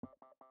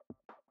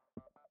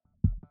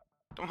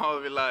Them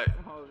hoes be like,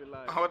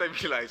 what they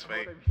be like,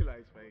 Spade?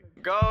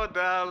 Go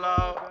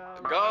Dello,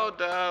 go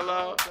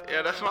Dello,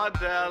 yeah, that's my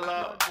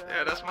Dello,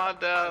 yeah, that's my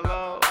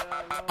Dello.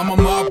 I'm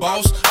a mob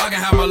boss, I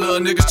can have my little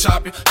niggas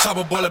chop you. Chop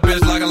a bullet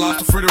bitch like a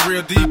lobster, free the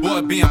real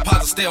D-boy. Being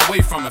positive, stay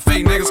away from it.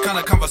 Fake niggas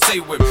kinda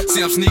conversate with me.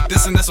 See I'm sneak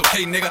this and that's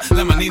okay, nigga.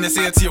 Let my Nina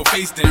say it to your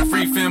face then.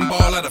 Free fin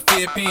ball out of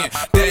Fed pen.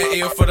 Dad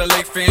ill for the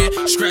lake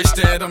fan. Scratch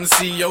that, I'm the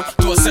CEO.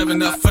 Do a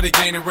 7 up for the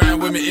gain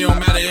around with me. It don't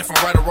matter if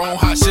I'm right or wrong.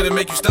 Hot shit'll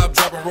make you stop,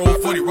 drop and roll.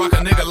 40 rock a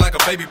nigga like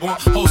a baby born.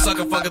 Whole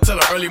sucker fucker till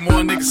the early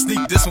morning. Niggas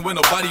sneak this and with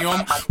nobody on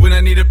me. When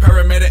I need a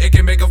paramedic, it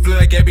can make a feel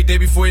like Gabby Day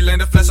before he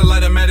land a flash a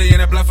light of matter in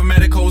a blunt for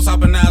medicals.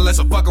 Hopping out, let's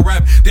a fuck a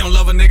rap. They don't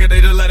love a nigga,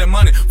 they just let it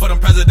money. For them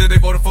president, they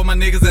voted for my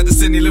niggas at the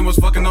Sydney limos.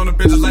 Fucking on the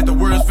bitches like the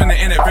world's finna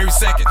end at very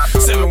second.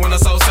 7 when I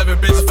saw 7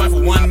 bitches fight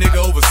for one nigga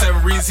over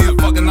 7 reasons. He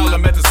was fucking all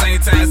them at the same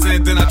time.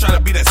 Saying then I try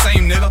to be that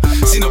same nigga.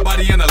 See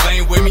nobody in the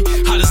lane with me.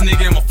 Hottest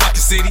nigga in my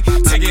fucking city.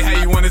 Take it how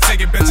you wanna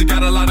take it, bitch. You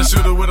got a lot of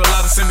shooter with a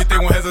lot of semi. They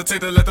won't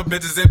hesitate to let the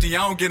bitches empty.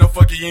 I don't get no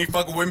fuck you ain't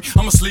fucking with me.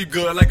 I'ma sleep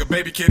good like a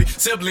baby kitty.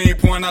 Sibling ain't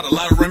pouring out a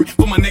lot of Remy.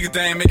 Put my niggas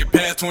down, make it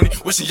past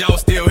 20. Wishing y'all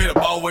still hit a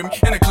ball with me.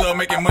 In the club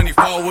making money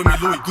fall with me.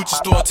 Louis Gucci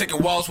store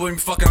taking walls with me.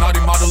 Fucking all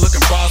these model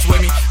looking bras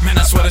with me. Man,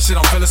 I swear that shit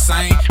don't feel the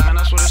same. Man,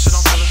 I swear that shit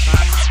don't feel the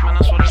same. Man,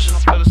 I swear that shit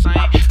don't feel the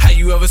same. How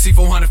you ever see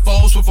 400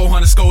 foes with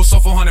 400 scores, so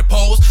 400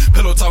 poles?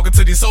 Pillow talking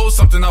to these souls,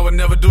 something I would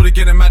never do to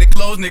get them out of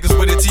clothes. Niggas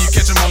with it till you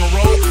catch them on the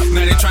road.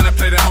 Now they tryna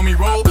play that homie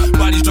role.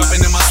 Bodies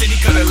dropping in my city,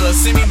 cut that little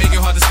semi, make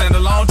it hard to stand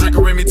alone. Drink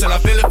a Remy till I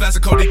feel it. Flash a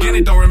code again,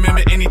 it don't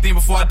remember anything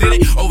before I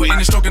did it. Over in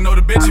the stroke and know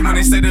the bitches when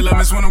they say they love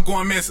me, when I'm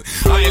going missing.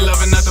 I ain't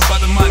loving nothing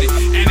but the money.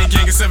 And they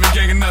gang 7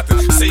 gang nothing.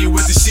 Say you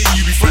with the shit,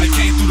 you be front,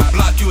 came through the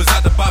block, you was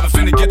at the bar,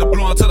 finna get the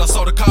blue until I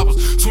saw the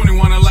coppers.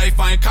 21 in life,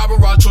 I ain't copper,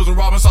 rod, chosen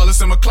robbers, all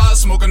this in my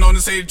closet. Smoking on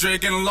this hay,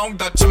 Drake, getting along.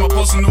 Dutch in my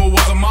post, knew it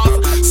was a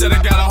monster. Said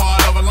I got a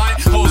heart of a lion.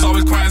 Hoes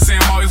always crying, saying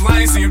I'm always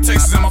lying. See him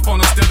texts in my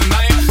phone, I'm still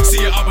denying.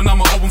 See it up and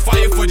I'ma open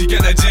fire for you.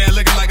 Get that jail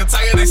looking like a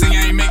tiger. They say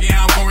I ain't making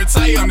how I'm gonna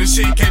retire. I'm the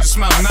shit, can't just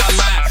smile, I'm not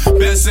lying.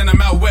 Best send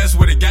them out west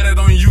with it. Got it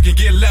on you, you can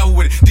get left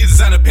with it. These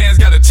designer pants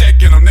got a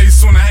check in them. They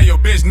sooner have your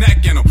bitch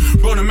neck in them.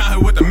 Brought them out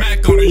here with the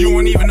Mac on it. You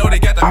won't even know they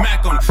got the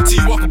Mac on it.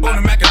 Till you walk up on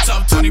the Mac and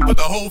top 20, put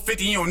the whole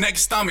 50 in your neck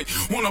stomach.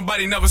 Won't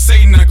nobody never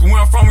say nothing. Where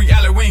I'm from, we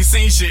alley, we ain't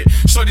seen shit.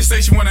 Shorty say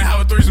she wanna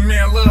have a threesome, me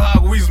and Lil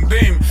Hog, we some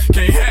demon.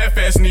 Can't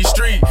half-ass in these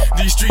streets.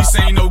 These streets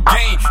ain't no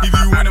game.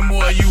 Either you win them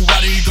or you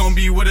out, you gon'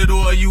 be with it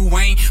or you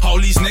ain't. All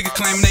these niggas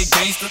claiming they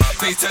gangster.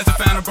 They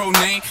testifying a bro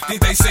name.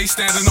 Think they say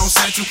standing on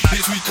central.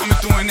 Bitch, we coming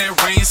through in that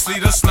rain,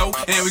 sleet or snow.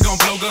 And we gon'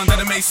 blow guns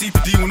that make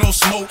CPD with no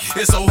smoke.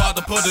 It's so hard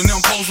to put in them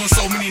posts when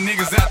so many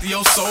niggas after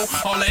your soul.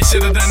 All that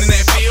shit I done in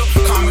that field.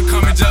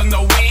 Coming, just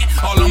no win.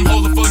 All them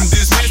hoes are fucking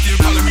dismissed. You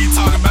calling me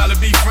talking about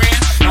it, be friends.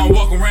 I'm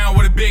walking around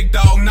with a big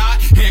dog knot.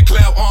 Hand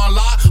clap on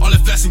lock. All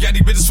that flashing got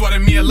these bitches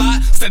sweating me a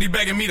lot. Steady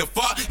begging me to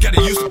fuck. Got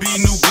it used to be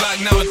new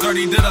Glock, now it's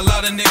 30. Did a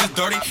lot of niggas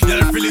dirty.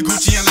 Yeah, that really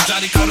Gucci and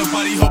Lajati. Call the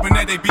body hoping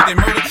that they beat their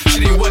murder.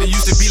 Shit ain't what it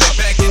used to be like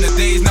back in the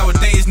days.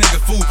 Nowadays,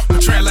 nigga fool.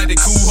 Portraying like they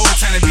cool. Whole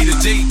trying to be the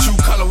J. True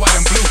color, white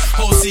and blue.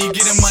 Whole C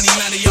getting money.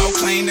 Now they all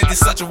claim that they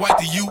such a white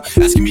to you.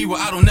 Asking me why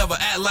I don't never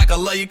act like I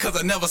love you, cause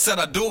I never said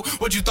I do.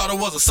 What you thought I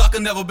was a sucker?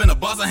 Never been a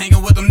buzzer.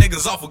 Hanging with them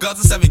niggas off of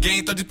guts. 7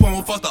 game,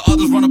 30.1 fuck the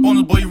others. Run up on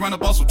us, boy, you run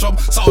up on some trouble.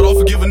 Saw it all,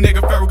 forgive a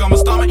nigga, Pharaoh got my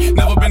stomach.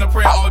 Never been a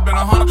prayer, always been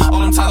a hunter. All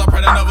them times I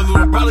prayed I never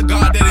lose a brother.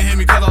 God didn't hit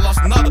me cause I lost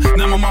another.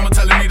 Now my mama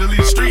telling me to leave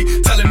the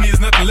street. Telling me there's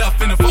nothing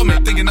left in it for me.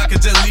 Thinking I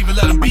could just leave it,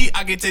 let them be.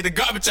 I can take the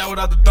garbage out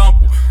without the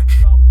dump.